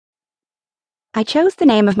I chose the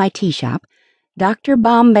name of my tea shop, Dr.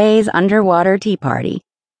 Bombay's Underwater Tea Party,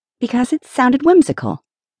 because it sounded whimsical.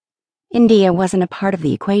 India wasn't a part of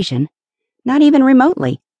the equation, not even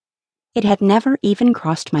remotely. It had never even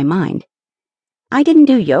crossed my mind. I didn't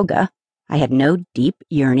do yoga. I had no deep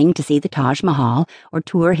yearning to see the Taj Mahal or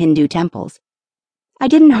tour Hindu temples. I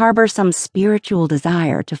didn't harbor some spiritual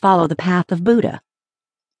desire to follow the path of Buddha.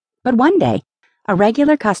 But one day, a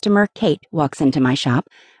regular customer, Kate, walks into my shop,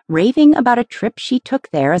 raving about a trip she took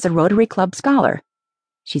there as a Rotary Club scholar.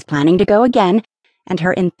 She's planning to go again, and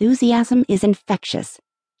her enthusiasm is infectious.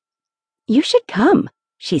 "You should come,"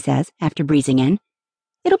 she says after breezing in.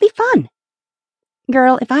 "It'll be fun."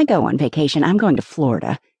 Girl, if I go on vacation, I'm going to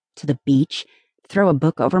Florida, to the beach, throw a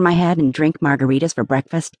book over my head and drink margaritas for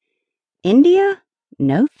breakfast. India?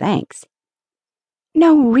 No thanks.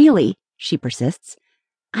 "No, really," she persists.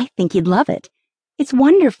 "I think you'd love it. It's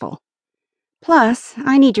wonderful. Plus,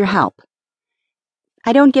 I need your help."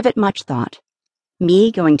 I don't give it much thought.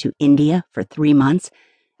 Me going to India for 3 months,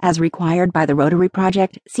 as required by the Rotary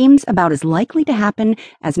Project, seems about as likely to happen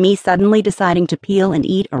as me suddenly deciding to peel and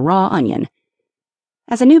eat a raw onion.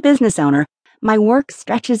 As a new business owner, my work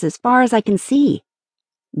stretches as far as I can see.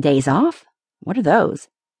 Days off? What are those?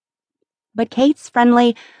 But Kate's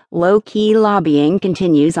friendly, low-key lobbying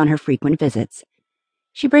continues on her frequent visits.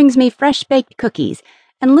 She brings me fresh-baked cookies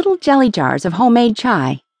and little jelly jars of homemade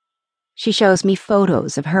chai. She shows me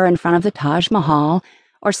photos of her in front of the Taj Mahal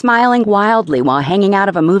or smiling wildly while hanging out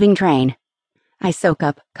of a moving train. I soak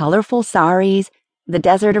up colorful saris, the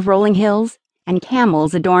desert of rolling hills, and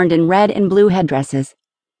camels adorned in red and blue headdresses.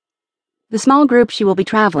 The small group she will be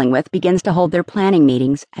traveling with begins to hold their planning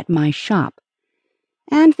meetings at my shop.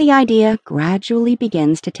 And the idea gradually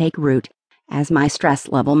begins to take root as my stress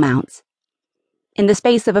level mounts. In the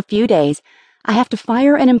space of a few days, I have to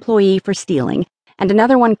fire an employee for stealing, and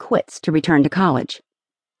another one quits to return to college.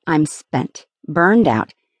 I'm spent, burned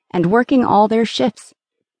out, and working all their shifts.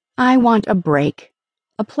 I want a break,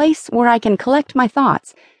 a place where I can collect my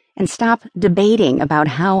thoughts and stop debating about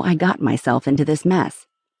how I got myself into this mess.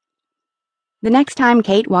 The next time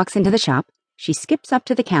Kate walks into the shop, she skips up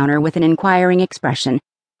to the counter with an inquiring expression,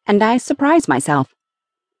 and I surprise myself.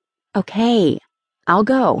 "Okay, I'll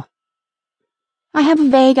go." I have a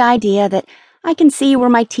vague idea that I can see where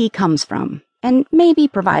my tea comes from, and maybe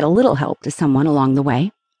provide a little help to someone along the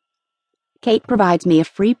way. Kate provides me a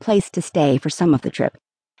free place to stay for some of the trip,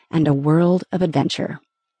 and a world of adventure.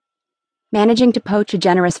 Managing to poach a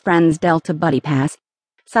generous friend's Delta Buddy Pass,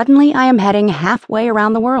 suddenly I am heading halfway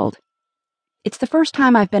around the world. It's the first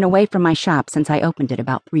time I've been away from my shop since I opened it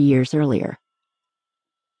about 3 years earlier.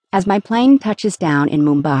 As my plane touches down in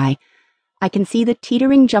Mumbai, I can see the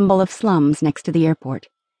teetering jumble of slums next to the airport,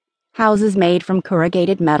 houses made from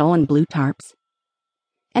corrugated metal and blue tarps.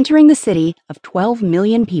 Entering the city of 12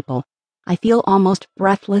 million people, I feel almost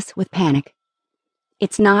breathless with panic.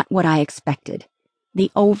 It's not what I expected.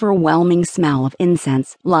 The overwhelming smell of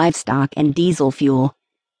incense, livestock, and diesel fuel.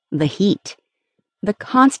 The heat. The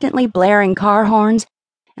constantly blaring car horns,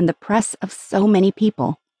 and the press of so many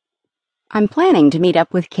people. I'm planning to meet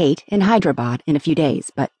up with Kate in Hyderabad in a few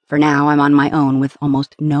days, but for now I'm on my own with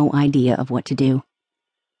almost no idea of what to do.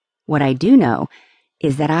 What I do know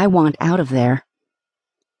is that I want out of there.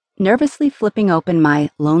 Nervously flipping open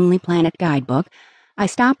my Lonely Planet guidebook, I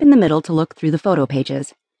stop in the middle to look through the photo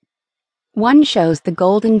pages. One shows the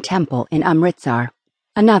Golden Temple in Amritsar.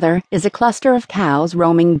 Another is a cluster of cows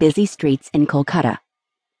roaming busy streets in Kolkata.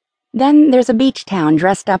 Then there's a beach town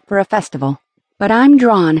dressed up for a festival. But I'm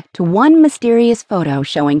drawn to one mysterious photo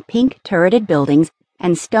showing pink turreted buildings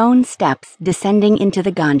and stone steps descending into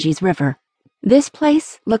the Ganges River. This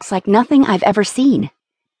place looks like nothing I've ever seen.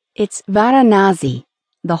 It's Varanasi,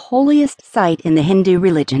 the holiest site in the Hindu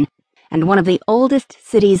religion and one of the oldest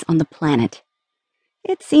cities on the planet.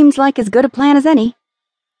 It seems like as good a plan as any.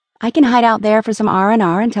 I can hide out there for some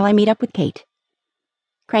R&R until I meet up with Kate.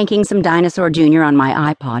 Cranking some Dinosaur Jr. on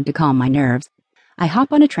my iPod to calm my nerves, I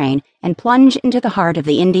hop on a train and plunge into the heart of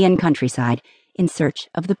the Indian countryside in search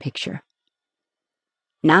of the picture.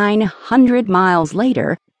 900 miles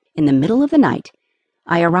later, in the middle of the night,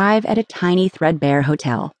 I arrive at a tiny threadbare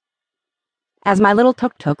hotel. As my little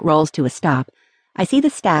tuk-tuk rolls to a stop, I see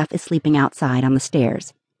the staff is sleeping outside on the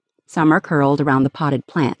stairs. Some are curled around the potted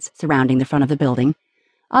plants surrounding the front of the building.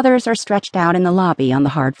 Others are stretched out in the lobby on the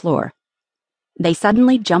hard floor. They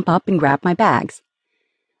suddenly jump up and grab my bags.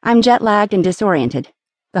 I'm jet-lagged and disoriented.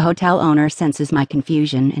 The hotel owner senses my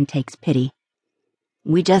confusion and takes pity.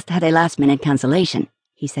 "We just had a last-minute cancellation,"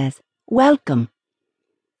 he says. "Welcome."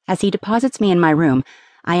 As he deposits me in my room,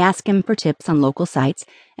 I ask him for tips on local sites,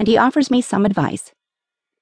 and he offers me some advice.